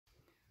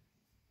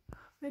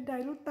Bây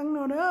đẩy lúc tăng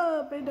nào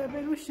đó, bây đẩy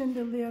bây lúc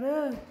chandelier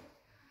đó.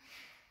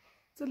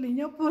 Cho lý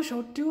nhóc vô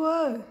số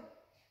chưa.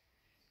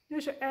 Nhớ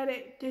sẽ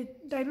edit thì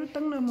đẩy lúc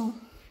tăng nào mà.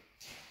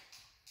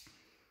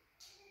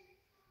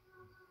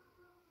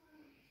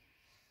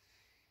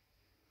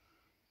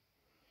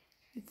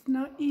 It's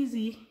not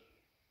easy.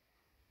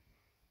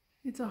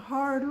 It's a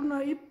hard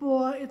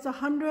one. It's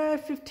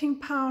 115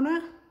 pound,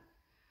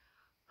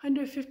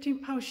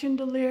 115 pound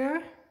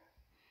chandelier.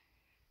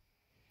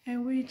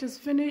 And we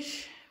just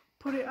finished,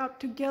 put it up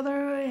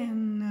together,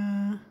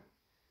 and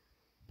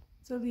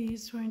so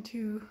he's trying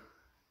to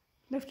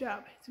lift it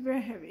up. It's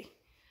very heavy.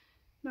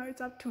 Now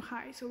it's up too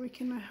high, so we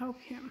cannot help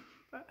him,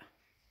 but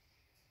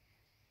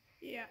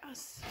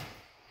yes.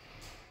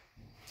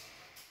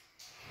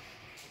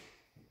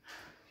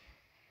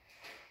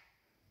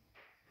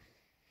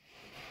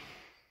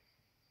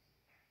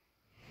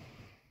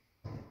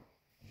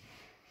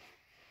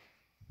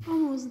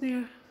 Almost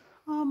there,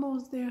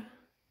 almost there.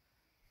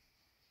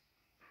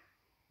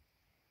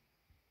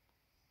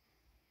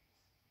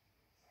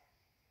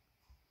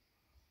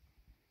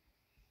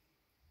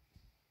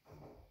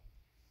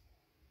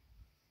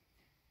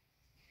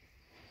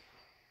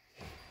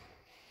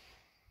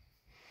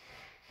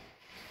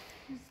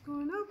 It's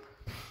going up.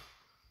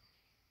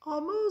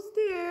 Almost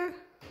there.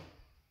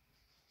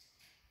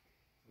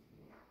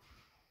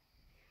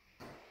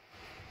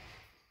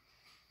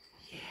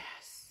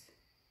 Yes,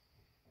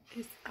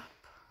 it's up.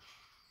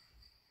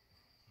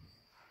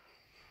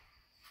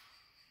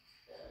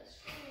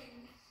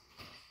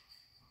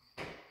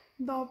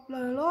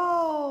 Doppler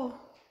low.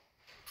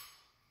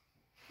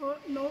 Oh,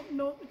 no,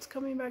 no, it's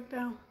coming back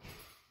down.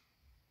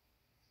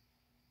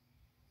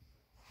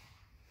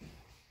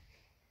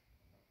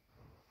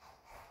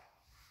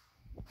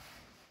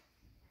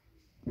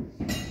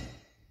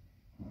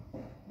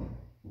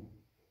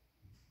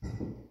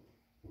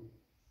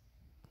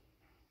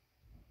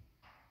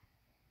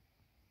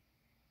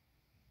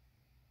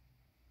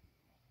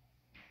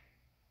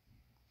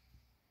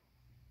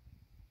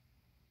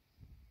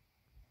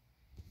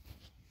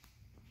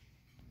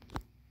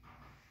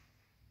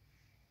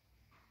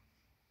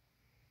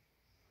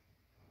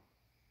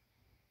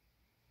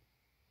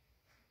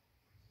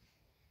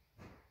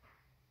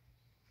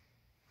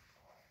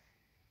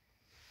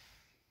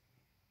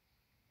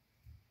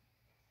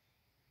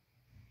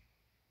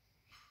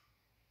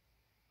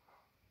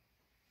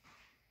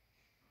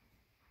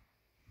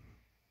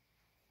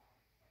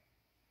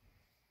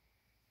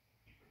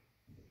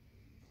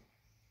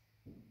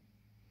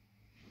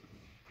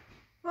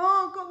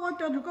 Có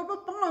cho được có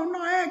bóng lâu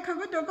nói không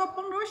có cho có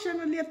bóng đối xem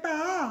là liệt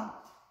ta.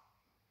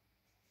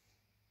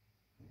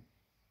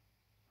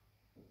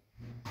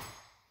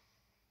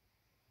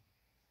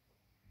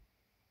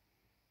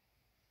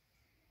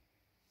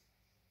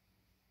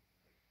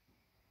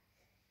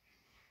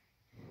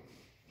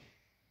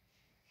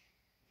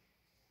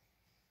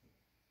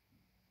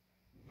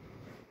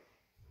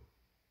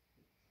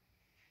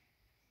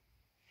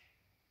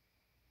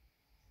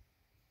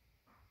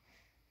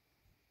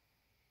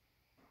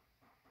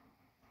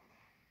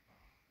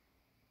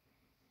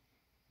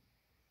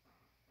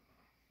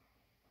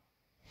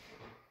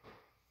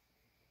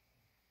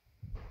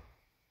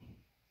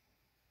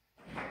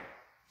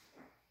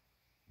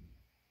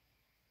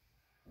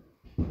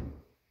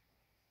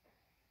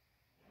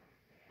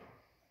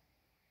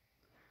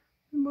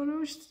 Bố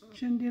lúc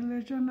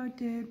chandelier cho nó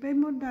chỉ bé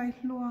một đài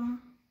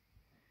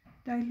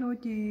lo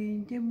chỉ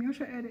nhớ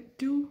sẽ edit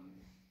too.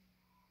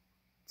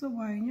 So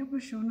vậy nhớ bữa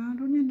số nào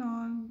lúc như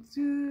nó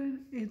chứ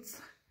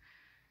it's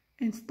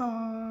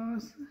install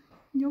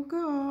nhớ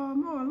cái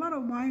mua a lot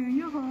of wire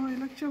nhớ hồi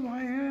electric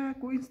wire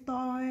của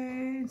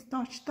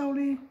install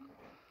totally.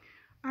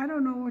 I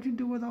don't know what to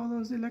do with all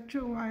those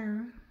electric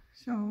wire,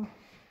 so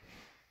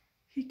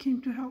he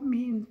came to help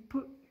me and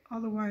put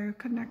all the wire,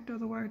 connect all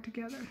the wire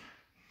together.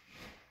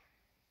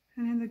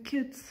 And then the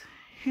kids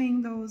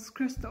hang those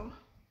crystal.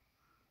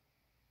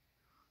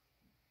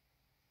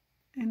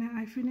 And then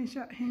I finish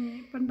up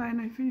hanging, Bandai,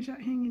 and I finish up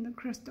hanging the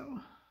crystal.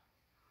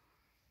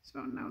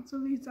 So now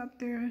Zully's up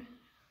there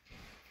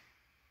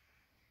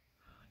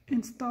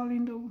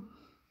installing the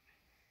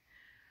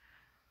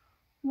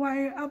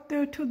wire up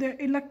there to the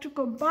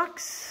electrical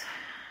box.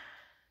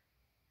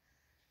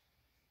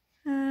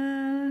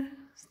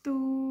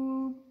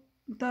 To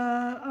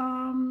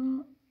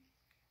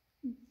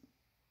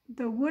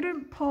the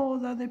wooden pole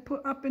that they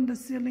put up in the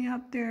ceiling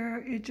up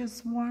there is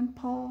just one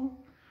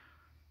pole.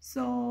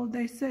 So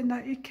they said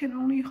that it can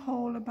only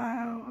hold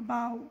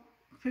about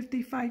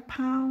 55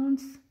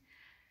 pounds.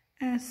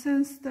 And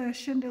since the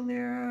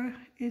chandelier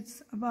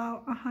is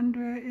about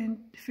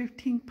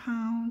 115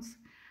 pounds,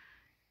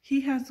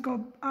 he has to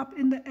go up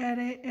in the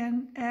attic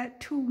and add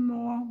 2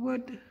 more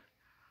wood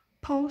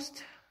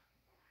posts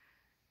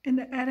in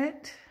the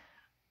attic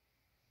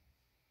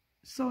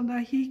so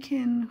that he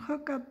can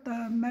hook up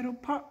the metal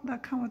part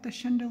that comes with the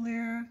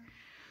chandelier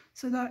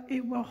so that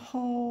it will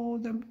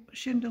hold the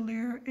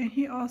chandelier. And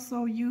he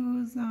also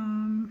used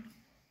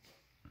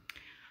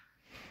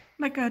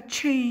like a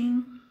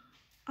chain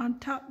on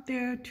top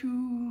there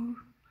to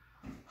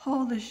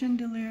hold the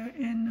chandelier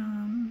and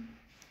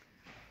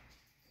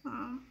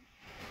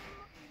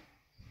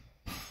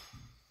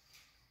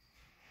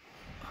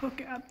hook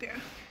it up there.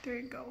 There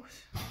it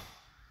goes.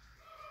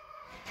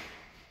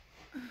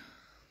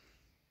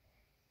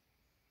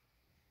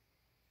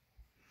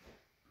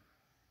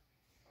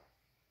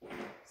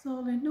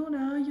 So lên nô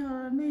nè,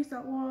 giờ này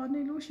sao qua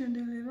này lúc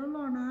chandelier đó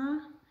lo nè.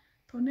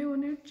 Thôi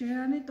nếu chế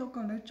ra này tôi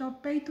còn lại cho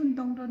bay tung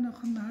đông rồi nữa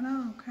không nữa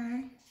đâu, ok?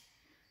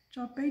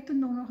 Cho bay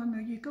tung đông rồi không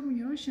nữa gì có mình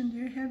nhớ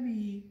chandelier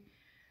heavy.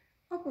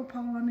 Ở bộ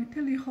phòng là này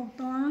thế li hộp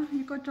to,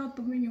 như có cho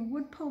tụi mình nhiều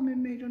wood pole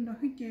mềm rồi đó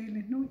khi chế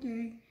lên nô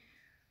chế.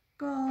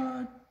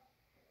 Có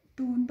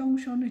tung đông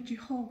số này chỉ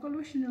hộp có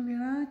lúc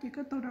chandelier chỉ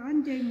có tao đã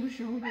ăn chế một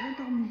số để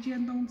tao mình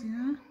chiên đông gì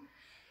nữa.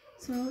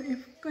 So if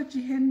có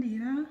chỉ handy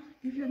đó,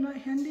 if you're not a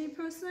handy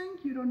person,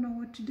 you don't know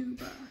what to do,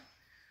 but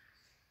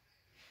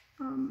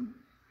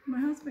my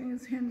husband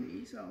is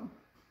handy, so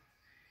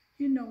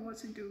he knows what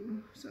to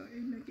do, so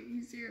it make it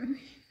easier.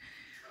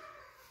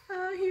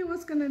 He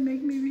was gonna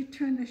make me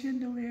return the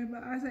chandelier,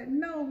 but I said,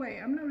 no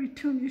way, I'm not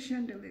returning your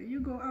chandelier. You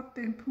go up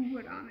there and put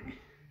wood on it.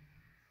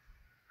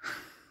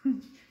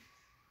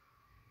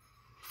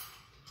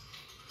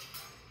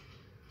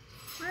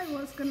 I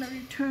was gonna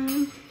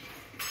return,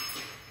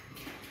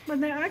 but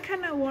then I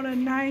kind of want a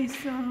nice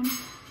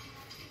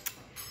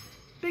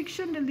big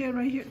chandelier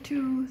right here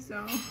too,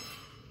 so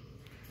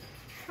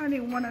I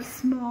didn't want a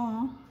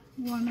small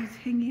one that's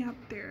hanging up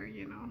there,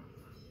 you know.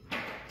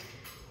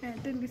 And I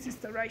think this is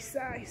the right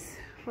size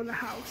for the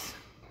house.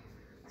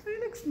 So it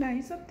looks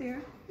nice up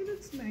there. It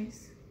looks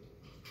nice.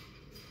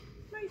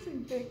 Nice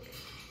and big.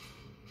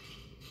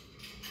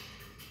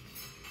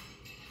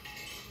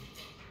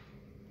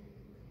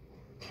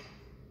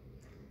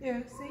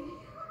 Yeah, see?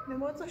 The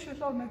water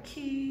should on the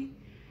key.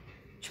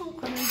 Chung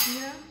kind of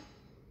here.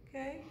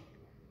 Okay?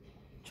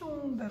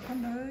 Chung the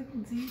kind of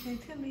they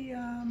tell me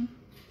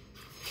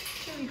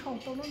Chili hậu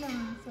tao nó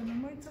là giờ nó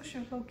mới cho sửa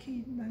lâu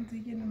khi làm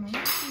gì vậy mà mất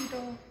khi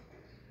đâu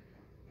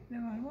để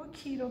mà mất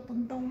khi đâu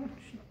tuần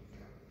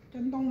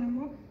đông là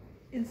mất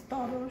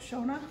install đâu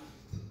sửa nó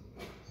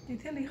chỉ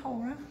thế li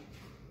hậu đó.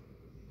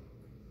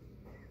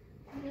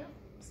 Yep,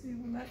 see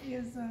well, that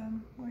is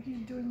what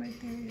he's doing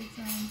right there is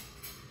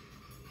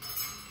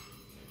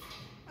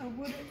a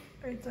wood,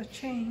 it's a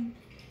chain.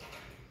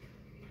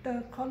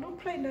 The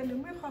color plate là nó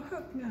mới khó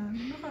hức nè,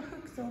 nó khó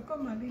hức rồi có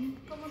mà đi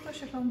có mất cho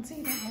sửa lòng gì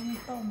là không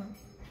to mà.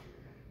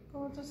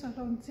 Có cho sản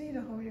phẩm gì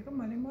là hồi có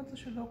mà đi mất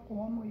cho nó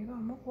quá một cái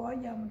mà quá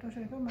giờ mà tôi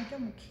sẽ có mà cho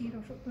một khi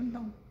đâu số tuần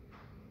đông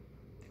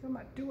có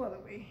mà do all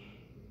the way.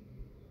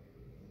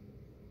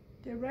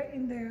 They're right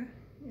in there,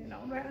 you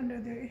know, right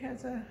under there. It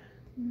has a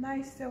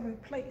nice silver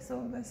plate, so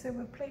the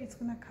silver plate is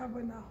gonna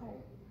cover the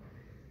hole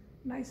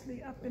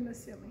nicely up in the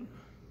ceiling.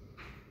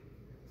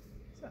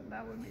 So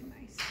that would be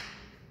nice.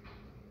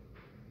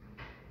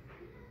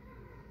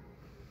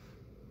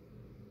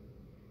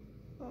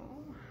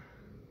 Oh.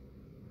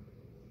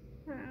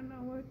 I don't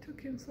know why it took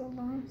him so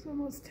long. It's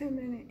almost 10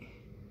 minutes.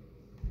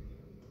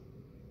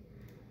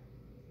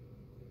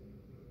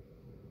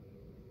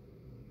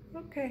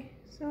 Okay,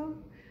 so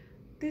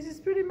this is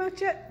pretty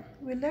much it.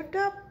 We left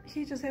up.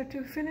 He just have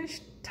to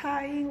finish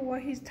tying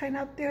what he's tying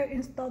up there,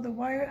 install the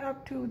wire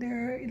up to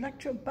their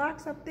electric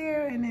box up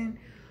there, and then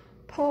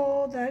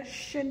pull the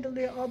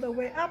chandelier all the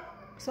way up.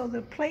 So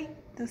the plate,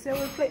 the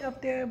silver plate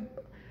up there,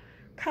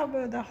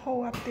 cover the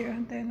hole up there,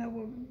 and then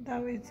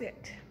that is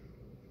it.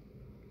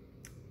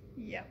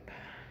 Yep.